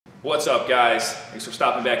What's up, guys? Thanks for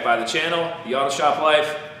stopping back by the channel, The Auto Shop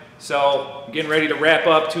Life. So, I'm getting ready to wrap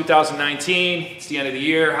up 2019. It's the end of the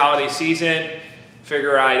year, holiday season.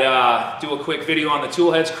 Figure I'd do a quick video on the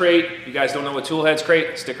Tool Headz Crate. If you guys don't know what Tool Headz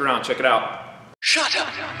Crate, stick around, check it out. Shut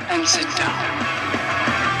up and sit down.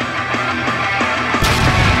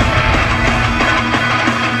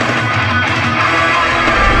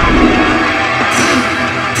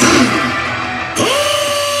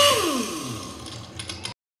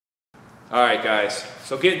 Alright guys,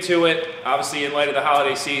 so getting to it, obviously in light of the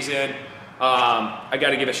holiday season, I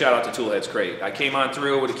got to give a shout out to Tool Headz Crate. I came on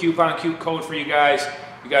through with a coupon code for you guys.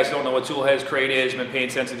 If you guys don't know what Tool Headz Crate is, been paying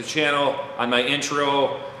attention to the channel. On my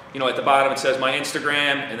intro, at the bottom it says my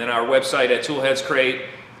Instagram, and then our website at Tool Headz Crate.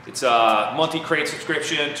 It's a monthly crate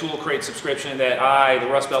subscription, tool crate subscription that I, the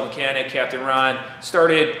Rust Belt mechanic, Captain Ron,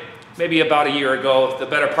 started maybe about a year ago, the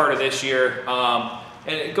better part of this year,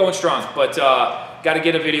 and going strong. But got to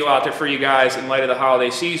get a video out there for you guys in light of the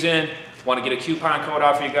holiday season. Want to get a coupon code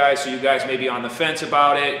out for you guys, so you guys may be on the fence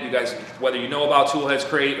about it. You guys, whether you know about Tool Headz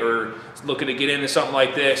Crate or looking to get into something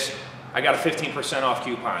like this, I got a 15% off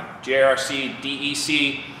coupon. JRC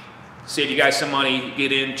DEC. Save you guys some money.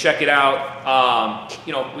 Get in, check it out.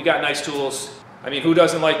 We got nice tools. I mean, who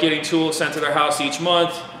doesn't like getting tools sent to their house each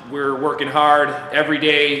month? We're working hard every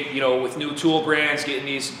day, with new tool brands, getting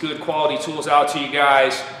these good quality tools out to you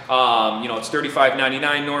guys. It's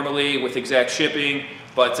 $35.99 normally with exact shipping,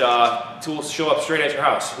 but tools show up straight at your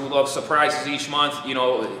house. Who loves surprises each month?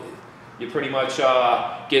 You pretty much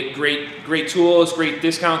get great tools, great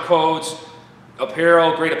discount codes,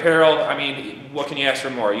 apparel, great apparel. I mean, what can you ask for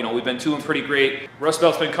more? We've been doing pretty great. Rust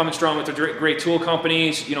Belt's been coming strong with the great tool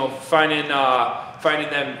companies,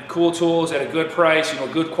 finding them cool tools at a good price,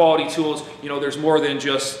 good quality tools. There's more than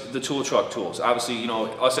just the tool truck tools. Obviously,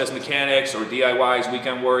 us as mechanics or DIYs,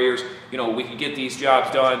 weekend warriors, we can get these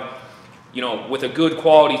jobs done, with a good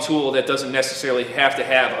quality tool that doesn't necessarily have to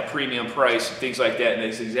have a premium price, things like that. And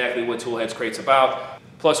that's exactly what Tool Headz Crate's about.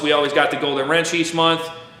 Plus, we always got the golden wrench each month.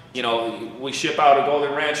 We ship out a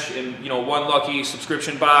golden wrench in, one lucky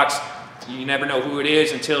subscription box. You never know who it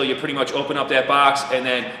is until you pretty much open up that box, and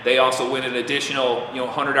then they also win an additional,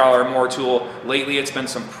 $100 or more tool. Lately, it's been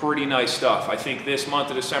some pretty nice stuff. I think this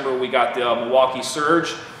month of December, we got the Milwaukee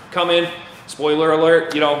Surge coming. Spoiler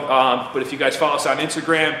alert, but if you guys follow us on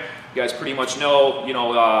Instagram, you guys pretty much know,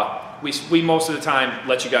 we most of the time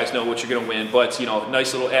let you guys know what you're gonna win, but,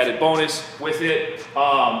 nice little added bonus with it.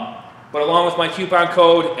 But along with my coupon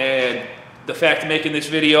code and the fact of making this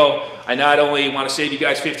video, I not only want to save you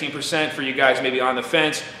guys 15% for you guys maybe on the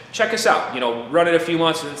fence. Check us out. Run it a few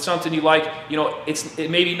months. If it's something you like, it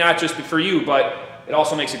maybe not just for you, but it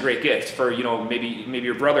also makes a great gift for maybe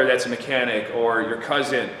your brother that's a mechanic, or your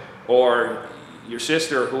cousin, or your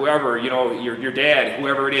sister, whoever, your dad,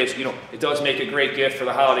 whoever it is. It does make a great gift for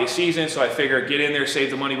the holiday season. So I figure get in there, save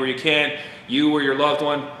the money where you can. You or your loved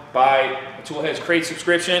one buy a Tool Headz Crate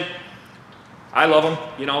subscription. I love them.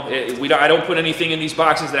 I don't put anything in these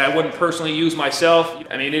boxes that I wouldn't personally use myself.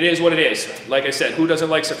 I mean, it is what it is. Like I said, who doesn't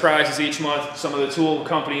like surprises each month? Some of the tool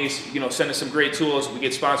companies, send us some great tools. We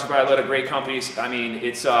get sponsored by a lot of great companies. I mean,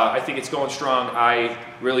 it's I think it's going strong. I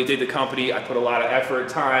really did the company. I put a lot of effort,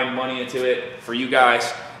 time, money into it for you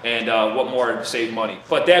guys, and what more to save money.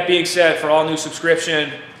 But that being said, for all new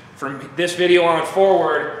subscription, from this video on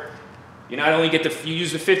forward, you not only get you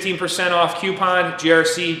use the 15% off coupon,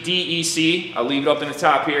 JRC DEC, I'll leave it up in the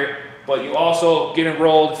top here, but you also get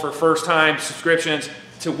enrolled for first time subscriptions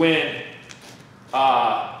to win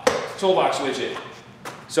toolbox widget.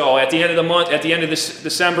 So at the end of the month, at the end of this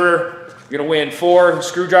December, you're gonna win 4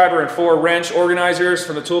 screwdriver and 4 wrench organizers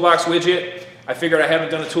from the toolbox widget. I figured I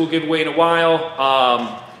haven't done a tool giveaway in a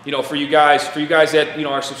while. For you guys that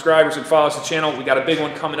are subscribers and follow us the channel, we got a big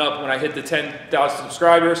one coming up when I hit the 10,000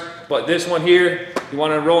 subscribers. But this one here, you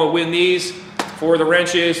want to enroll and win these for the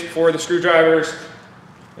wrenches, for the screwdrivers,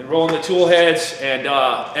 enroll in the tool heads, and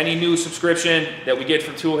any new subscription that we get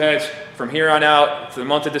from Tool Headz from here on out for the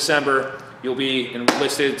month of December, you'll be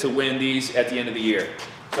enlisted to win these at the end of the year.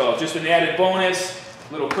 So just an added bonus,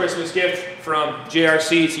 little Christmas gift from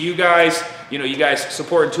JRC to you guys. You guys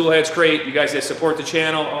supporting Tool Headz Crate, you guys that support the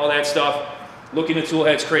channel, all that stuff. Look into Tool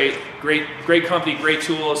Headz Crate. Great company, great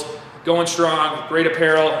tools, going strong, great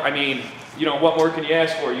apparel. I mean, what more can you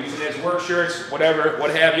ask for? Use it as work shirts, whatever,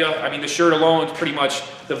 what have you. I mean, the shirt alone is pretty much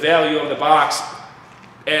the value of the box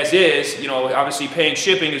as is. Obviously paying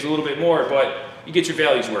shipping is a little bit more, but you get your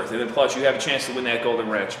value's worth, and then plus you have a chance to win that golden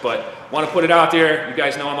wrench. But want to put it out there. You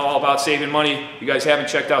guys know I'm all about saving money. You guys haven't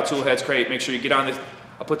checked out Tool Headz Crate, make sure you get on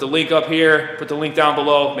I'll put the link up here, put the link down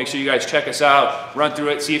below. Make sure you guys check us out, run through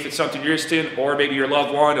it, see if it's something you're interested in, or maybe your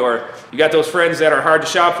loved one, or you got those friends that are hard to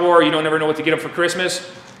shop for, you don't never know what to get them for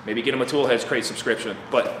Christmas. Maybe get them a Tool Headz Crate subscription.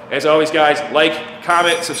 But as always, guys, like,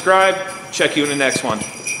 comment, subscribe. Check you in the next one.